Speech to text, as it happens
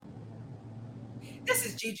This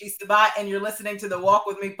is Gigi Sabat, and you're listening to the Walk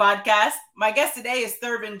With Me podcast. My guest today is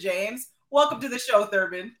Thurben James. Welcome to the show,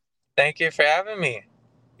 Thurben. Thank you for having me.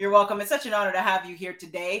 You're welcome. It's such an honor to have you here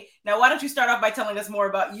today. Now, why don't you start off by telling us more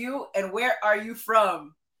about you and where are you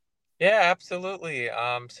from? Yeah, absolutely.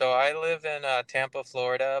 So I live in Tampa,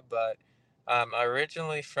 Florida, but I'm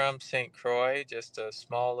originally from St. Croix, just a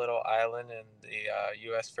small little island in the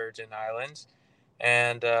U.S. Virgin Islands.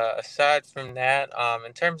 And aside from that,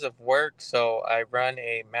 in terms of work, so I run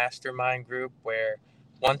a mastermind group where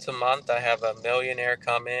once a month I have a millionaire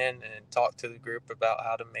come in and talk to the group about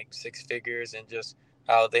how to make six figures and just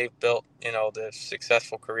how they've built, the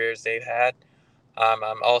successful careers they've had.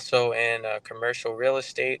 I'm also in commercial real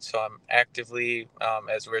estate, so I'm actively,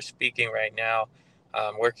 as we're speaking right now,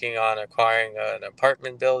 working on acquiring an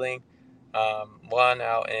apartment building, one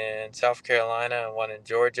out in South Carolina and one in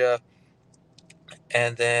Georgia.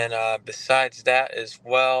 And then besides that as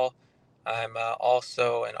well, I'm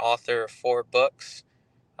also an author of four books.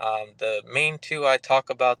 The main two I talk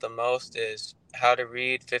about the most is how to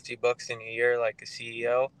read 50 books in a year like a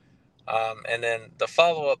CEO. And then the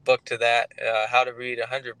follow up book to that, How to Read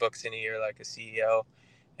 100 Books in a Year Like a CEO.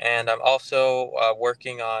 And I'm also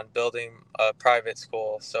working on building a private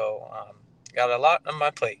school. So, got a lot on my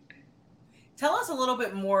plate. Tell us a little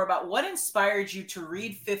bit more about what inspired you to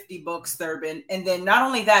read 50 books, Thurben, and then not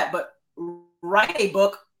only that, but write a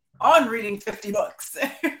book on reading 50 books.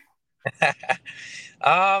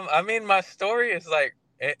 I mean, my story is like,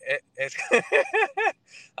 it's,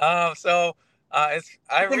 so, I It's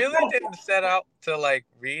really incredible. didn't set out to like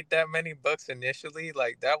read that many books initially.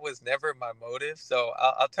 Like that was never my motive. So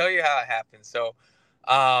I'll tell you how it happened. So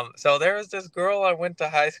there was this girl I went to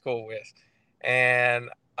high school with, and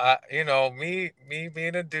me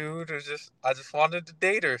being a dude was I just wanted to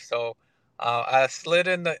date her. So I slid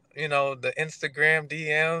in the Instagram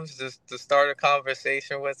DMs just to start a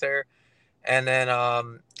conversation with her. And then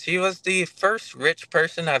she was the first rich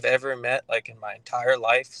person I've ever met, like in my entire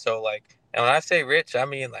life. So like, and when I say rich, I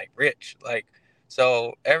mean like rich. Like,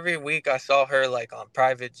 so every week I saw her like on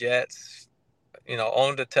private jets,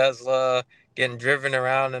 owned a Tesla, getting driven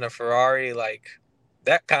around in a Ferrari, like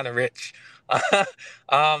that kind of rich.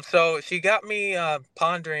 So she got me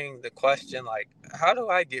pondering the question, like, how do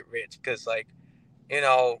I get rich? Because like,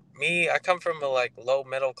 me, I come from a like low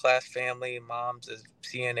middle class family. Mom's a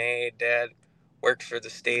CNA, dad works for the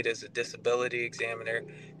state as a disability examiner.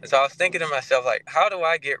 And so I was thinking to myself, like, how do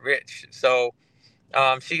I get rich? So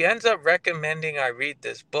she ends up recommending I read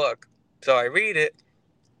this book. So I read it.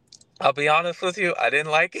 I'll be honest with you, I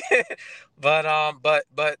didn't like it, but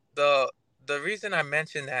the reason I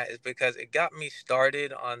mentioned that is because it got me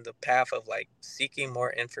started on the path of like seeking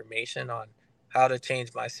more information on how to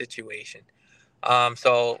change my situation.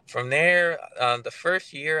 So from there, the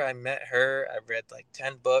first year I met her, I read like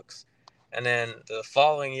 10 books. And then the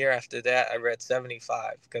following year after that, I read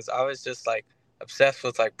 75 because I was just like obsessed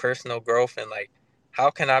with like personal growth and like,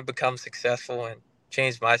 how can I become successful and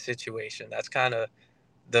change my situation? That's kind of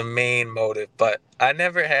the main motive. But I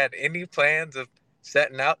never had any plans of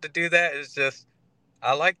setting out to do that. It's just,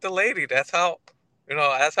 I like the lady. That's how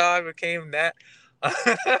I became that.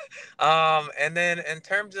 And then in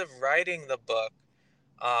terms of writing the book,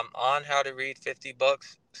 on how to read 50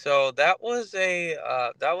 books. So that was a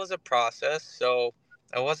process. So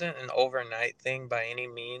it wasn't an overnight thing by any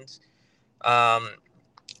means. Um,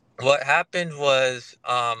 what happened was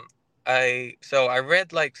I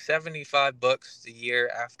read like 75 books the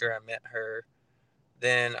year after I met her.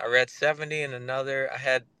 Then I read 70 in another. I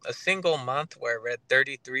had a single month where I read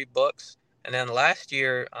 33 books. And then last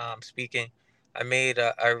year, speaking, I read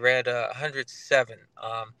 107.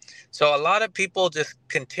 So a lot of people just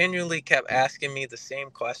continually kept asking me the same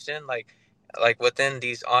question, like within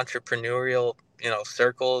these entrepreneurial,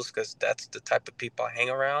 circles, because that's the type of people I hang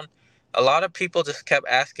around. A lot of people just kept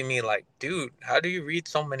asking me, like, dude, how do you read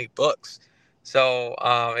so many books? So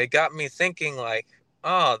it got me thinking, like,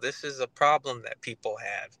 oh, this is a problem that people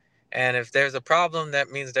have. And if there's a problem, that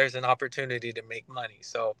means there's an opportunity to make money.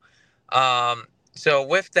 Um, so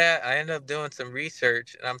with that, I ended up doing some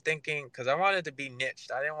research, and I'm thinking because I wanted to be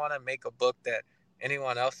niched. I didn't want to make a book that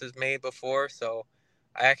anyone else has made before. So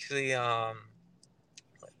I actually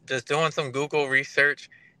just doing some Google research,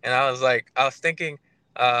 and I was thinking,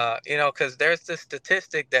 because there's this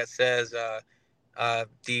statistic that says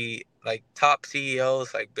the like top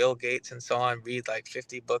CEOs like Bill Gates and so on read like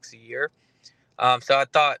 50 books a year. So I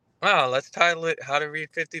thought, wow, let's title it "How to Read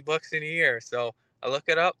 50 Books in a Year." So I look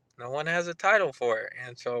it up. No one has a title for it,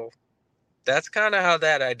 and so that's kind of how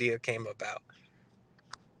that idea came about.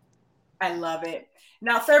 I love it.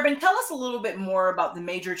 Now, Thurben, tell us a little bit more about the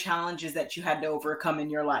major challenges that you had to overcome in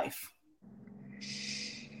your life.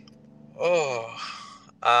 Oh,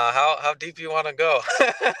 how deep you want to go?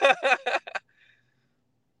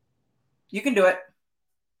 You can do it.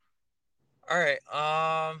 All right.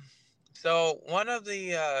 So one of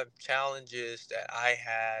the challenges that I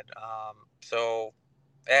had, so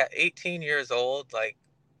at 18 years old, like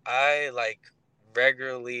I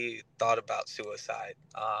regularly thought about suicide.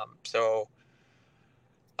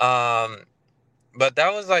 Um, but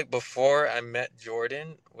that was like before I met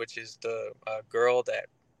Jordan, which is the girl that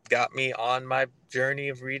got me on my journey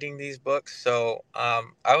of reading these books. So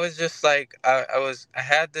I was just like, I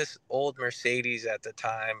had this old Mercedes at the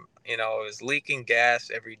time. You know, it was leaking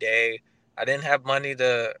gas every day. I didn't have money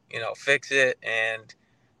to, fix it. And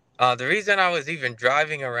the reason I was even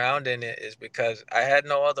driving around in it is because I had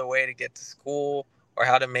no other way to get to school or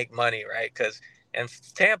how to make money, right? Because in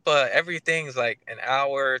Tampa, everything's like an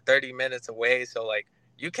hour, 30 minutes away. So like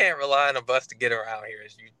you can't rely on a bus to get around here.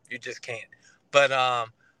 You just can't. But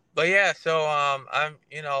but yeah, so I'm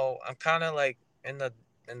kind of like in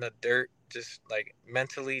the dirt, just like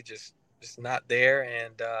mentally just not there.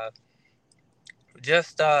 And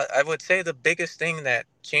just I would say the biggest thing that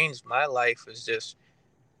changed my life was just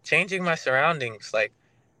changing my surroundings, like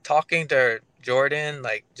talking to Jordan,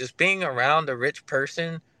 like just being around a rich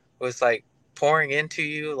person was like pouring into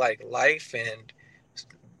you like life and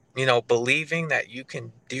believing that you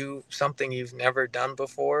can do something you've never done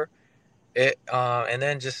before. And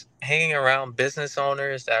then just hanging around business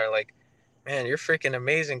owners that are like, man, you're freaking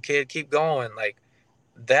amazing, kid, keep going. Like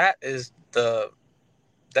that is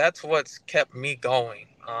that's what's kept me going.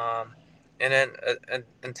 And then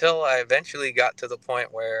until I eventually got to the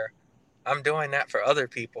point where I'm doing that for other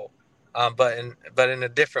people, but in a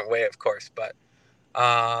different way, of course. But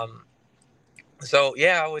um, so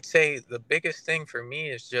yeah, I would say the biggest thing for me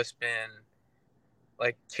has just been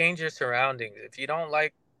like change your surroundings. If you don't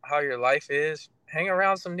like how your life is, hang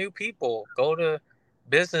around some new people. Go to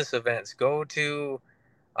business events. Go to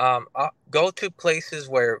places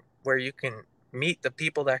where you can meet the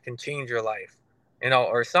people that can change your life.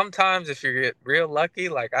 Or sometimes if you get real lucky,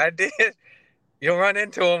 like I did, you'll run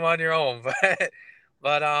into them on your own.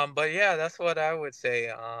 But yeah, that's what I would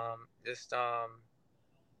say. Just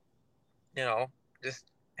you know, just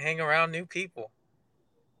hang around new people.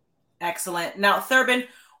 Excellent. Now, Thurben,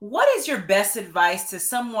 what is your best advice to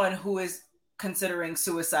someone who is considering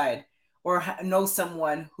suicide or knows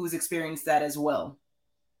someone who's experienced that as well?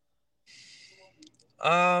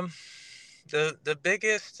 Um, the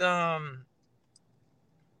biggest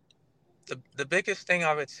the biggest thing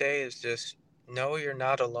I would say is just know you're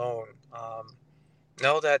not alone.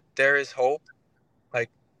 Know that there is hope. Like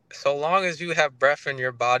so long as you have breath in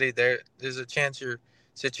your body, there's a chance your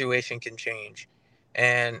situation can change.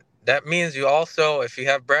 And that means you also, if you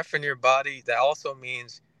have breath in your body, that also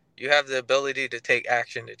means you have the ability to take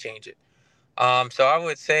action to change it. So I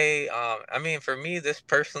would say, I mean, for me, this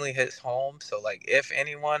personally hits home. So like, if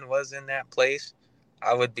anyone was in that place,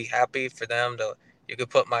 I would be happy for them to. You could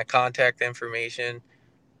put my contact information.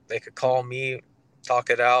 They could call me, talk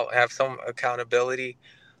it out, have some accountability.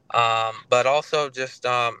 But also just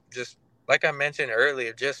like I mentioned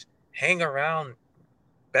earlier, just hang around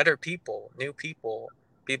better people, new people,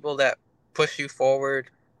 people that push you forward,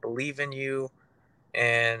 believe in you,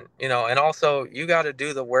 and and also you got to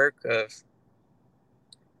do the work of.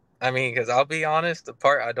 I mean, because I'll be honest, the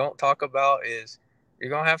part I don't talk about is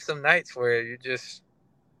you're gonna have some nights where you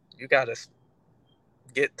gotta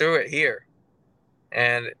get through it here,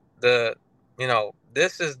 and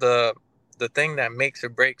this is the thing that makes or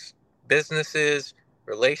breaks businesses,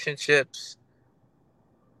 relationships,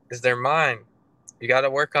 is their mind. You got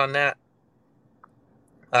to work on that.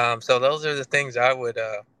 So those are the things I would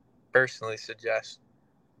personally suggest.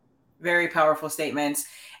 Very powerful statements.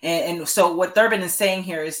 And so what Thurben is saying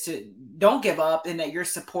here is to don't give up and that you're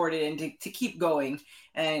supported and to keep going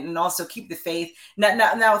and also keep the faith.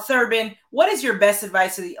 Now, Thurben, what is your best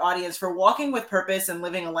advice to the audience for walking with purpose and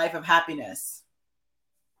living a life of happiness?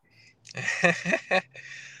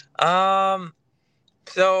 um.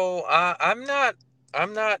 So I'm not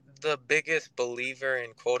the biggest believer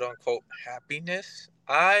in quote unquote happiness.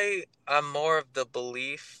 I'm more of the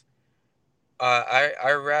belief. I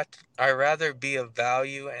rather be of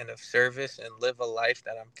value and of service and live a life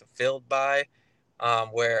that I'm fulfilled by,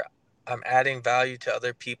 where I'm adding value to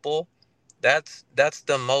other people. That's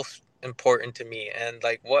the most important to me. And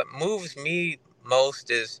like what moves me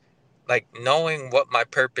most is like knowing what my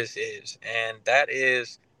purpose is, and that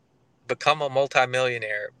is become a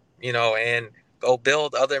multimillionaire, and go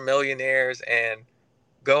build other millionaires and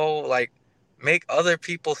go like make other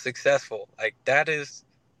people successful. Like that is,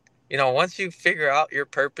 once you figure out your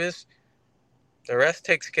purpose, the rest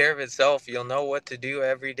takes care of itself. You'll know what to do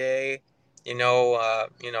every day.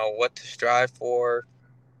 What to strive for.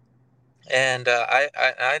 And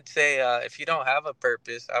I'd say if you don't have a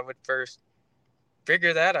purpose, I would first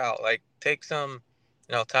figure that out. Like take some,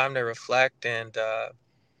 time to reflect, and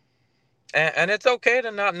it's okay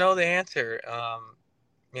to not know the answer.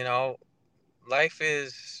 You know, life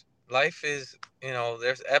is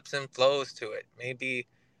there's ebbs and flows to it. Maybe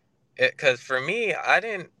because for me, I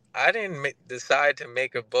didn't decide to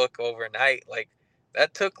make a book overnight. Like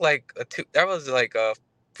that took like that was like a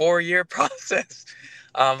 4-year process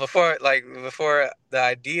before the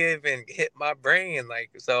idea even hit my brain.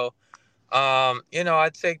 Like so,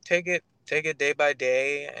 I'd say take it day by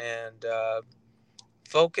day, and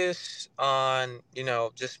focus on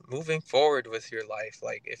just moving forward with your life.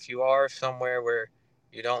 Like if you are somewhere where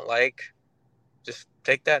you don't like, just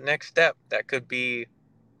take that next step. That could be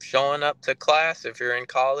showing up to class if you're in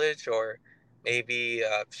college, or maybe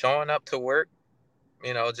showing up to work,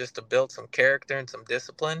 just to build some character and some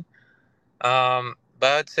discipline. But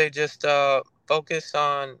I'd say just focus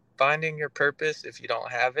on finding your purpose if you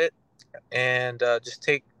don't have it, and just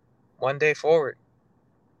take one day forward.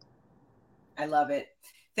 I love it.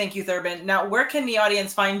 Thank you, Thurben. Now, where can the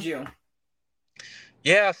audience find you?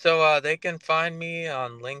 Yeah, so they can find me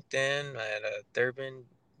on LinkedIn at Thurben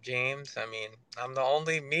James. I mean, I'm the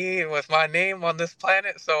only me with my name on this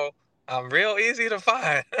planet, so I'm real easy to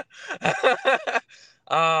find.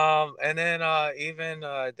 And then even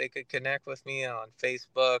they could connect with me on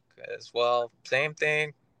Facebook as well. Same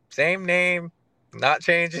thing, same name, not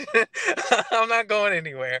changing. I'm not going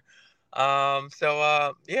anywhere.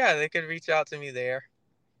 So yeah, they could reach out to me there.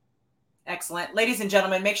 Excellent. Ladies and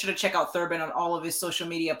gentlemen, make sure to check out Thurben on all of his social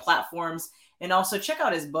media platforms, and also check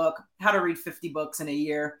out his book, How to Read 50 Books in a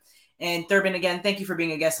Year. And Thurben, again, thank you for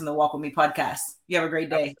being a guest on the Walk With Me podcast. You have a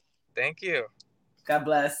great day. Thank you. God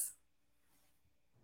bless.